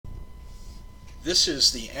This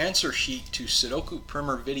is the answer sheet to Sudoku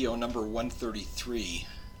Primer video number 133.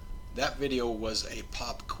 That video was a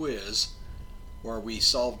pop quiz where we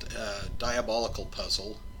solved a diabolical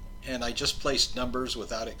puzzle, and I just placed numbers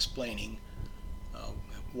without explaining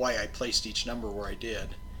why I placed each number where I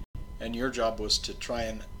did. And your job was to try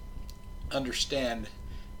and understand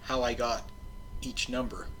how I got each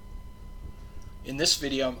number. In this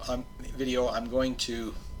video, I'm going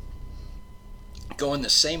to go in the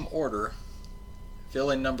same order, fill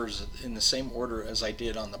in numbers in the same order as I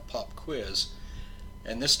did on the pop quiz,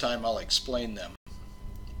 and this time I'll explain them.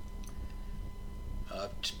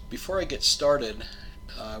 Before I get started,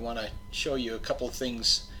 I want to show you a couple of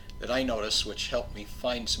things that I noticed which helped me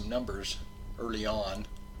find some numbers early on,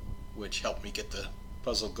 which helped me get the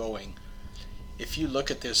puzzle going. If you look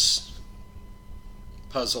at this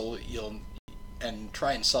puzzle and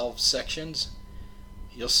try and solve sections,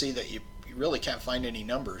 you'll see that you really can't find any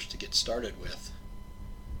numbers to get started with.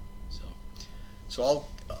 So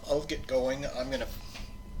I'll get going. I'm going to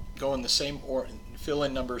go in the same order, fill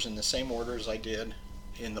in numbers in the same order as I did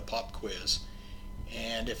in the pop quiz.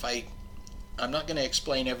 And I'm not going to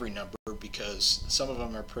explain every number because some of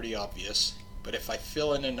them are pretty obvious, but if I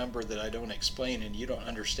fill in a number that I don't explain and you don't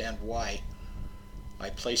understand why I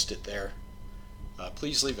placed it there,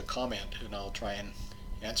 please leave a comment and I'll try and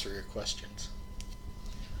answer your questions.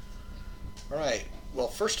 Alright, well,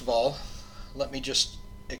 first of all, let me just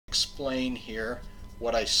explain here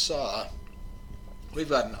what I saw. We've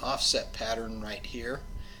got an offset pattern right here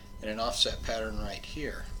and an offset pattern right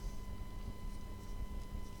here.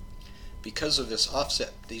 Because of these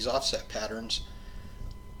offset patterns,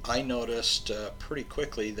 I noticed pretty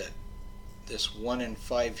quickly that this 1 and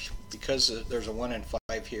 5, because there's a 1 and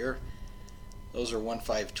 5 here, those are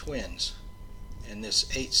 1-5 twins, and this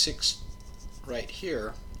 8-6 right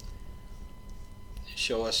here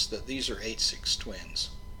show us that these are 8-6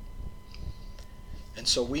 twins. And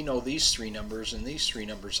so we know these three numbers and these three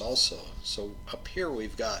numbers also. So up here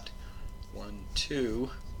we've got 1, 2, 3, 4,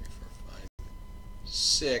 5,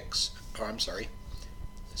 6. Oh, I'm sorry,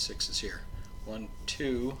 the 6 is here. 1,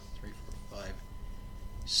 2, 3, 4, 5,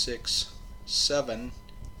 6, 7,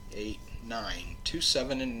 8, 9. 2,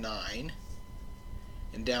 7, and 9.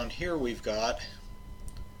 And down here we've got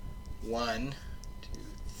 1, 2,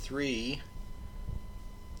 3,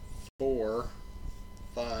 4,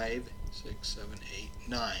 5, 6, 7, 8,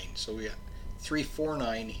 9. So we got 3, 4,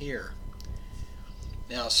 9 here.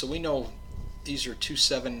 Now, so we know these are 2,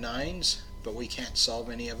 7, 9s, but we can't solve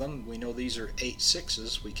any of them. We know these are 8,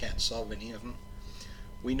 6s, we can't solve any of them.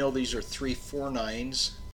 We know these are 3, 4,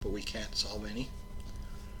 9s, but we can't solve any.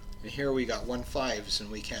 And here we got 1, 5s,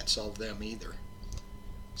 and we can't solve them either.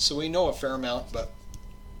 So we know a fair amount, but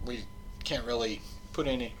we can't really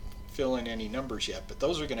fill in any numbers yet, but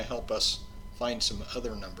those are going to help us find some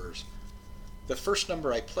other numbers. The first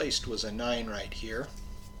number I placed was a 9 right here,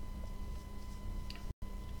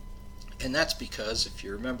 and that's because, if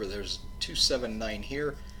you remember, there's 2, 7, 9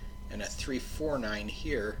 here and a 3, 4, 9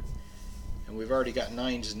 here, and we've already got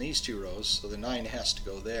 9s in these two rows, so the 9 has to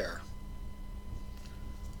go there.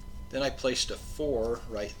 Then I placed a 4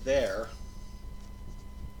 right there.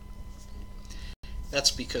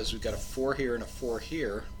 That's because we've got a 4 here and a 4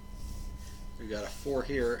 here. We've got a 4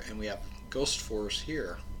 here, and we have ghost 4s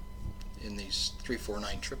here in these 3, 4,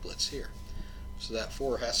 9 triplets here. So that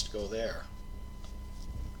 4 has to go there.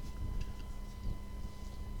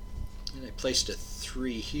 And I placed a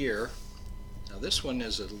 3 here. Now this one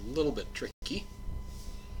is a little bit tricky.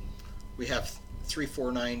 We have 3,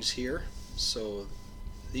 4, 9s here, so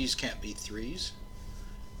these can't be 3s.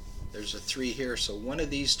 There's a 3 here, so one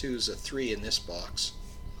of these two is a 3 in this box.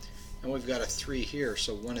 And we've got a 3 here,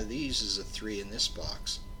 so one of these is a 3 in this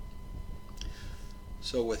box.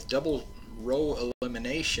 So with double row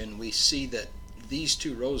elimination, we see that these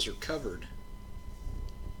two rows are covered.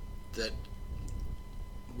 That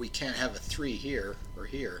we can't have a 3 here or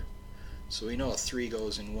here. So we know a 3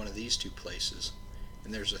 goes in one of these two places.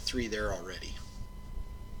 And there's a 3 there already.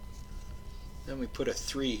 Then we put a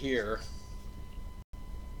 3 here.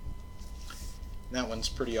 That one's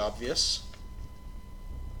pretty obvious.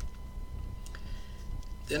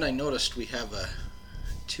 Then I noticed we have a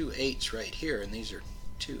 2 8s right here, and these are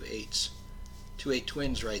 2 8s. 2 8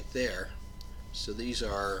 twins right there. So these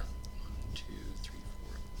are 1, 2, 3,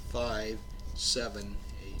 4, 5, 7,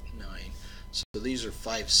 8, 9. So these are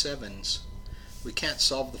 5 7s. We can't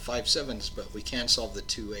solve the 5 7s, but we can solve the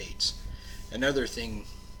 2 8s. Another thing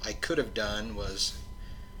I could have done was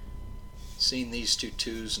seen these two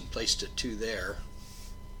 2s and placed a 2 there.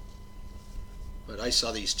 But I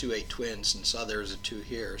saw these 2 8 twins and saw there was a 2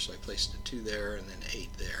 here, so I placed a 2 there and then 8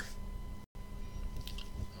 there.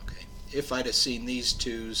 if I'd have seen these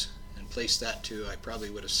 2's and placed that 2, I probably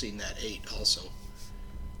would have seen that 8 also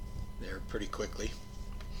there pretty quickly.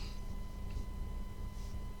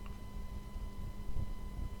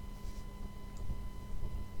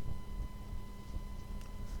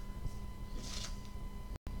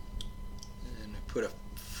 And I put a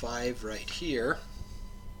 5 right here.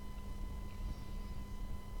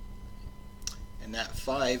 And that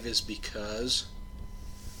 5 is because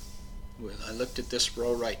I looked at this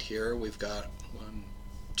row right here. We've got 1,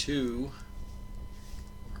 2,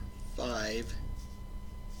 5,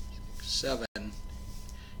 7,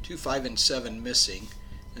 2, 5, and 7 missing,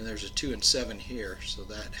 and there's a 2 and 7 here, so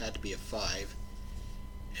that had to be a 5.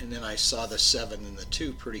 And then I saw the 7 and the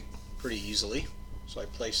 2 pretty easily, so I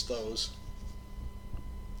placed those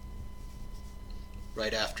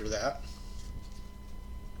right after that.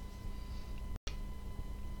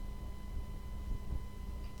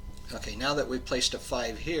 Okay, now that we've placed a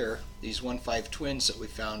 5 here, these 1, 5 twins that we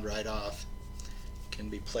found right off can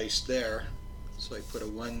be placed there. So I put a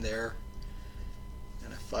 1 there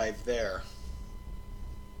and a 5 there.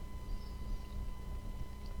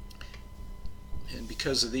 And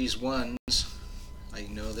because of these 1s, I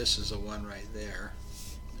know this is a 1 right there.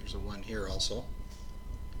 There's a 1 here also.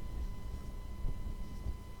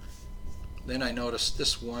 Then I noticed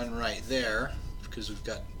this 1 right there, because we've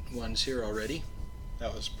got 1s here already.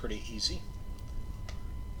 That was pretty easy.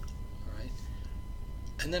 Alright.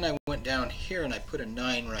 And then I went down here and I put a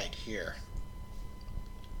 9 right here.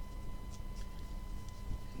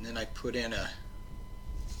 And then I put in a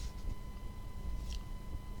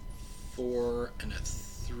 4 and a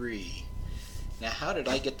 3. Now how did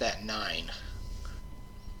I get that 9?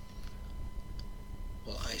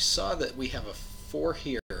 Well, I saw that we have a 4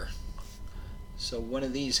 here. So one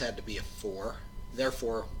of these had to be a 4.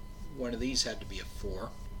 Therefore, one of these had to be a 4.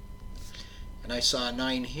 And I saw a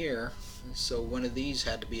 9 here, so one of these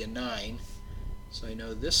had to be a 9. So I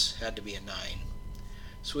know this had to be a 9.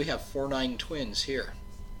 So we have 4 9 twins here.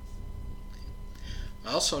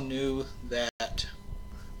 I also knew that,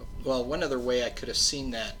 well, one other way I could have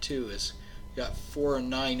seen that too is we got 4 and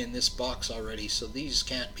 9 in this box already, so these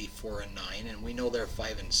can't be 4 and 9, and we know they're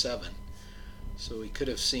 5 and 7. So we could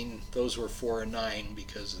have seen those were 4 and 9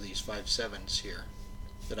 because of these 5 7s here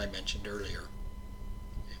that I mentioned earlier.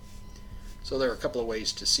 So there are a couple of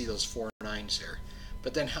ways to see those 4 9s here.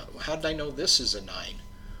 But then how did I know this is a 9?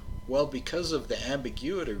 Well, because of the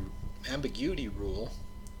ambiguity rule,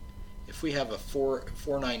 if we have a 4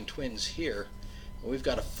 9 twins here, and we've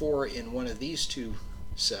got a 4 in one of these 2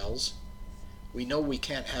 cells, we know we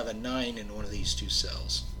can't have a 9 in one of these 2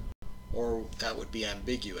 cells, or that would be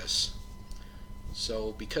ambiguous.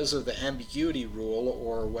 So because of the ambiguity rule,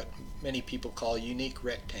 or what many people call unique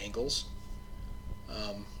rectangles,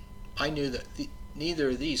 I knew that neither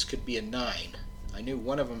of these could be a 9. I knew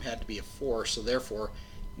one of them had to be a 4, so therefore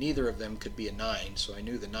neither of them could be a 9, so I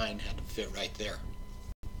knew the 9 had to fit right there.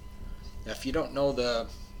 Now if you don't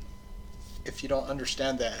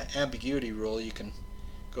understand the ambiguity rule, you can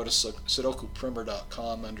go to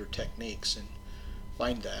sudokuprimer.com under techniques and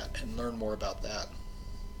find that and learn more about that.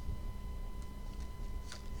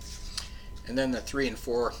 And then the 3 and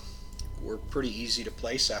 4 were pretty easy to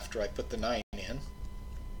place after I put the 9 in.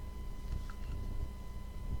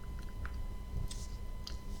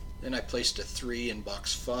 Then I placed a 3 in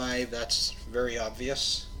box 5. That's very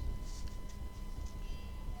obvious.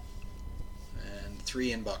 And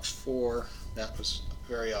 3 in box 4. That was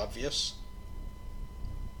very obvious.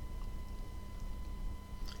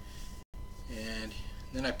 And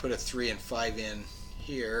then I put a 3 and 5 in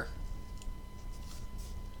here.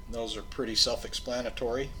 Those are pretty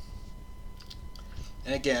self-explanatory.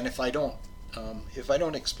 And again, if I don't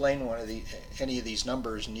explain any of these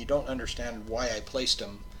numbers and you don't understand why I placed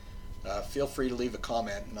them, feel free to leave a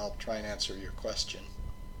comment and I'll try and answer your question.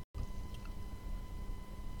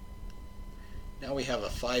 Now we have a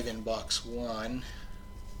 5 in box 1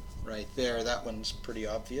 right there. That one's pretty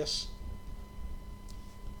obvious.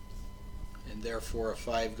 And therefore a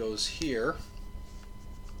 5 goes here.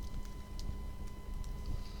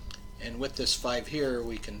 And with this 5 here,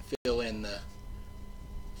 we can fill in the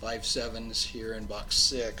 5 7s here in box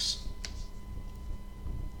 6.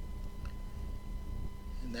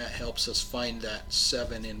 And that helps us find that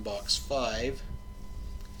 7 in box 5.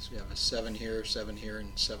 So we have a 7 here,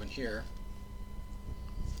 and 7 here.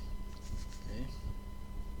 Okay.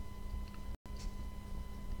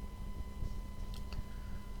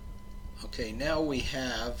 Okay, now we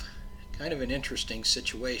have kind of an interesting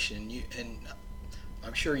situation. And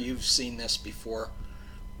I'm sure you've seen this before,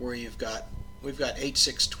 where we've got 8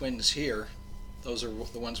 6 twins here, Those are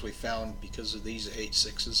the ones we found because of these 8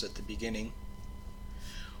 6s at the beginning.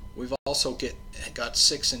 We've also got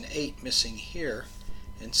 6 and 8 missing here,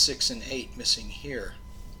 and 6 and 8 missing here.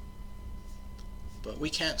 But we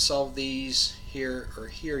can't solve these here or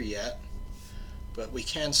here yet. But we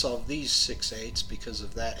can solve these 6 8s because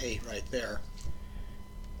of that 8 right there.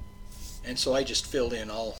 And so I just filled in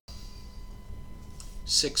all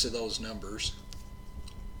 6 of those numbers.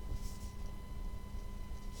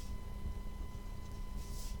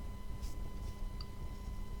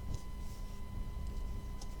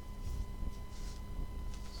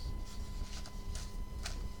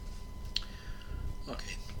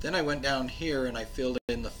 Okay, then I went down here and I filled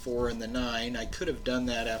in the 4 and the 9. I could have done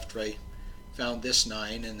that after I found this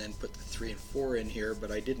 9 and then put the 3 and 4 in here,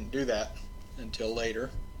 but I didn't do that until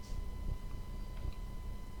later.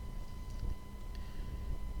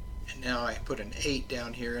 And now I put an 8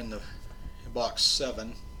 down here in the box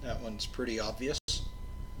 7. That one's pretty obvious.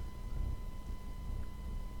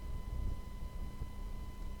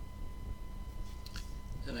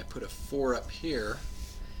 Then I put a 4 up here.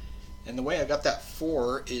 And the way I got that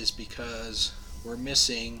 4 is because we're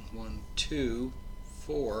missing 1, 2,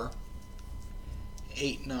 4,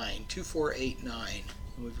 8, 9. 2, 4, 8, 9.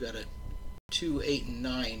 And we've got a 2, 8, and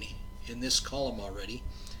 9 in this column already.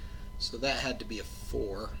 So that had to be a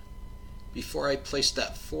 4. Before I placed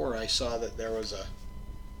that 4, I saw that there was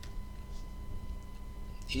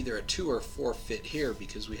either a 2 or 4 fit here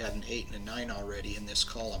because we had an 8 and a 9 already in this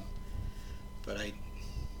column. But I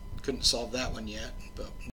couldn't solve that one yet.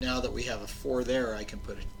 But now that we have a 4 there, I can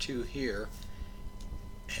put a 2 here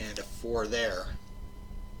and a 4 there.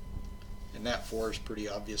 And that 4 is pretty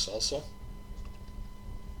obvious also.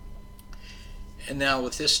 And now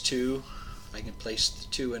with this 2, I can place the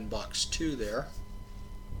 2 in box 2 there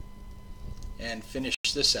and finish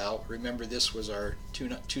this out. Remember, this was our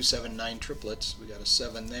 2, 7, 9 triplets. We got a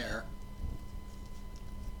 7 there.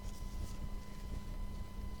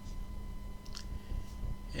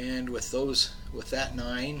 And with that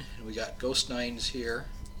 9, and we got ghost 9s here,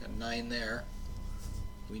 got a 9 there.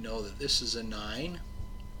 We know that this is a 9.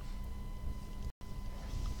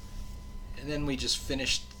 And then we just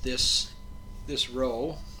finished this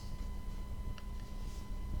row.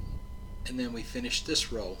 And then we finished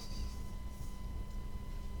this row.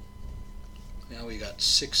 Now we got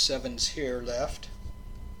 6 7s here left.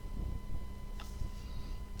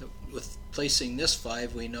 With placing this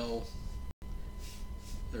 5, we know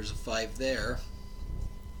there's a 5 there.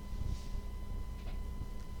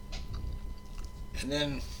 And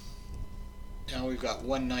then now we've got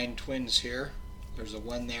 1 9 twins here. There's a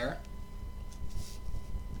 1 there.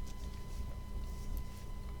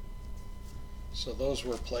 So those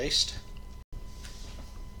were placed.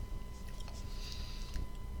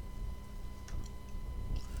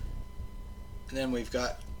 And then we've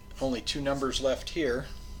got only 2 numbers left here.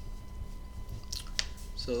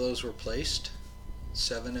 So those were placed.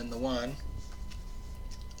 7 and the 1.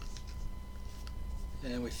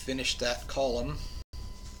 And we finished that column.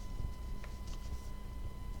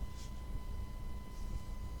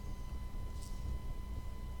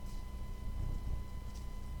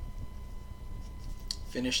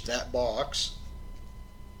 Finished that box.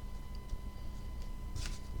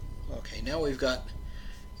 Okay, now we've got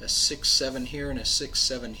a 6 7 here and a 6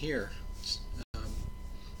 7 here,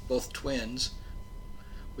 both twins.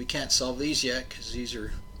 We can't solve these yet because these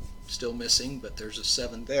are still missing, but there's a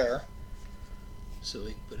 7 there. So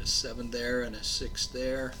we can put a 7 there and a 6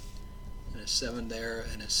 there and a 7 there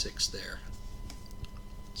and a 6 there.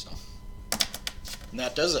 So, and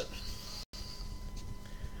that does it.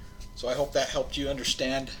 So I hope that helped you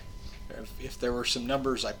understand if there were some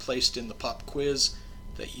numbers I placed in the pop quiz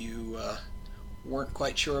that you weren't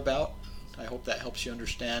quite sure about. I hope that helps you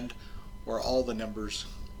understand where all the numbers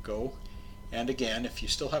go. And again, if you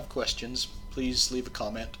still have questions, please leave a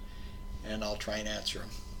comment and I'll try and answer them.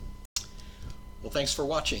 Well, thanks for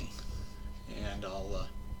watching, and I'll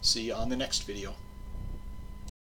see you on the next video.